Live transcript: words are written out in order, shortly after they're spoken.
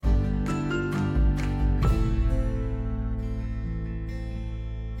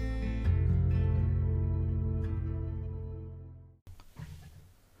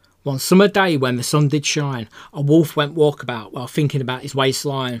One summer day when the sun did shine, a wolf went walkabout while thinking about his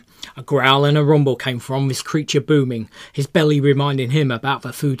waistline. A growl and a rumble came from this creature booming, his belly reminding him about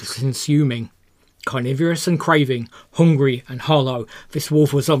the food consuming. Carnivorous and craving, hungry and hollow, this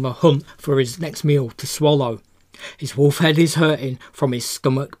wolf was on the hunt for his next meal to swallow. His wolf head is hurting, from his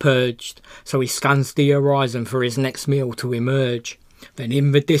stomach purged, so he scans the horizon for his next meal to emerge. Then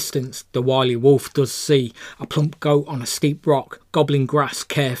in the distance the wily wolf does see a plump goat on a steep rock, gobbling grass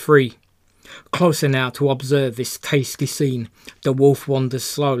carefree. Closer now to observe this tasty scene, the wolf wanders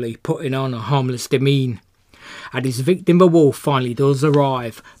slowly, putting on a harmless demean. And his victim the wolf finally does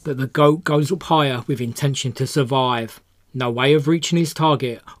arrive, but the goat goes up higher with intention to survive. No way of reaching his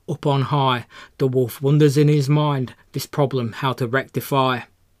target, up on high, the wolf wonders in his mind this problem how to rectify.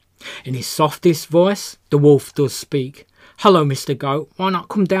 In his softest voice, the wolf does speak. "Hello, Mr. Goat, why not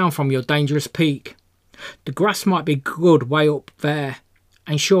come down from your dangerous peak? The grass might be good way up there,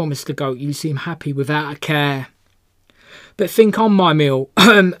 and sure, Mr. Goat, you seem happy without a care. But think on my meal,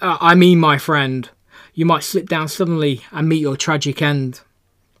 I mean my friend, you might slip down suddenly and meet your tragic end.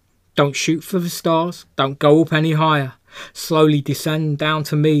 Don't shoot for the stars, don't go up any higher, slowly descend down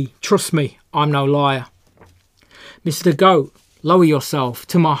to me, trust me, I'm no liar. Mr. Goat, lower yourself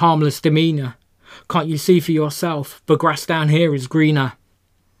to my harmless demeanour. Can't you see for yourself, the grass down here is greener?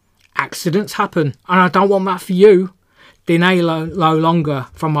 Accidents happen, and I don't want that for you. Delay no longer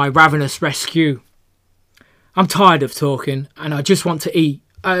from my ravenous rescue. I'm tired of talking, and I just want to eat.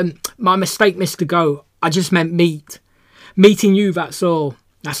 My mistake, Mr. Goat, I just meant meat. Meeting you, that's all.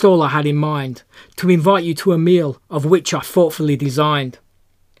 That's all I had in mind, to invite you to a meal of which I thoughtfully designed.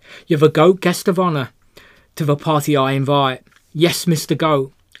 You're the goat guest of honour to the party I invite. Yes, Mr.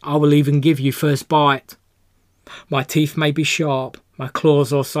 Goat, I will even give you first bite. My teeth may be sharp, my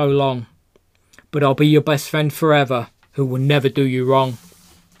claws are so long, but I'll be your best friend forever, who will never do you wrong."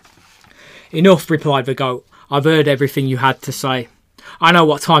 "Enough," replied the goat, "I've heard everything you had to say. I know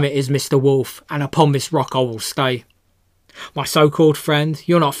what time it is, Mr. Wolf, and upon this rock I will stay. My so-called friend,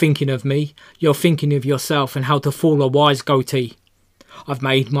 you're not thinking of me, you're thinking of yourself and how to fool a wise goatee. I've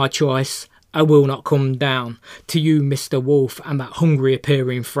made my choice, I will not come down to you, Mr. Wolf, and that hungry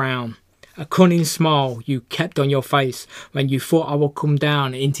appearing frown. A cunning smile you kept on your face when you thought I would come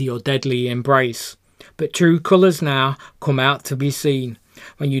down into your deadly embrace. But true colours now come out to be seen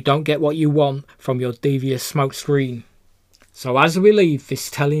when you don't get what you want from your devious smokescreen. So as we leave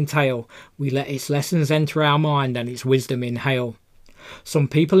this telling tale, we let its lessons enter our mind and its wisdom inhale. Some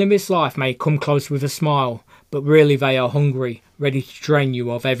people in this life may come close with a smile, but really they are hungry, ready to drain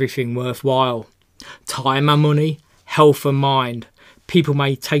you of everything worthwhile. Time and money, health and mind, people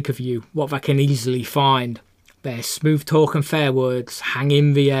may take of you what they can easily find. Their smooth talk and fair words hang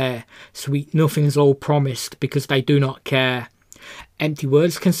in the air, sweet nothings all promised because they do not care. Empty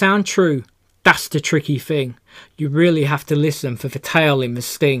words can sound true, that's the tricky thing. You really have to listen for the tail in the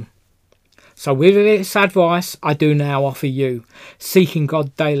sting. So with this advice I do now offer you, seeking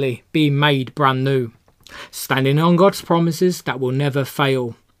God daily, being made brand new. Standing on God's promises that will never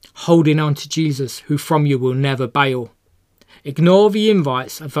fail, holding on to Jesus who from you will never bail. Ignore the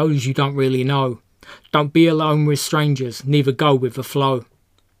invites of those you don't really know. Don't be alone with strangers, neither go with the flow.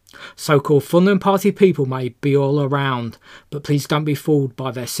 So-called fun and party people may be all around, but please don't be fooled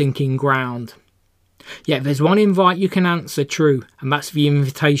by their sinking ground. Yet there's one invite you can answer true, and that's the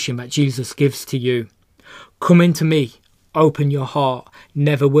invitation that Jesus gives to you. Come into me, open your heart,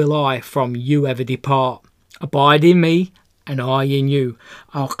 never will I from you ever depart. Abide in me, and I in you.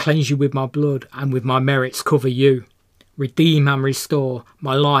 I'll cleanse you with my blood, and with my merits cover you. Redeem and restore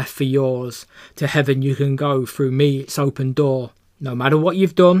my life for yours. To heaven you can go through me, its open door. No matter what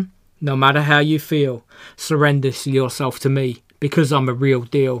you've done, no matter how you feel, surrender yourself to me, because I'm a real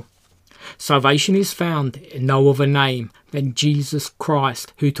deal. Salvation is found in no other name than Jesus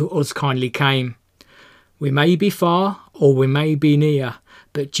Christ, who to us kindly came. We may be far, or we may be near,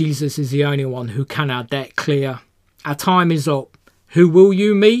 but Jesus is the only one who can our debt clear. Our time is up. Who will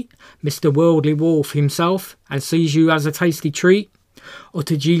you meet? Mr. Worldly Wolf himself, and sees you as a tasty treat? Or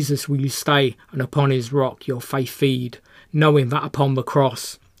to Jesus will you stay, and upon his rock your faith feed, knowing that upon the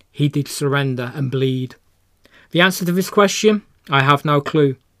cross he did surrender and bleed? The answer to this question, I have no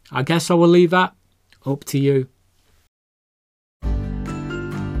clue. I guess I will leave that up to you.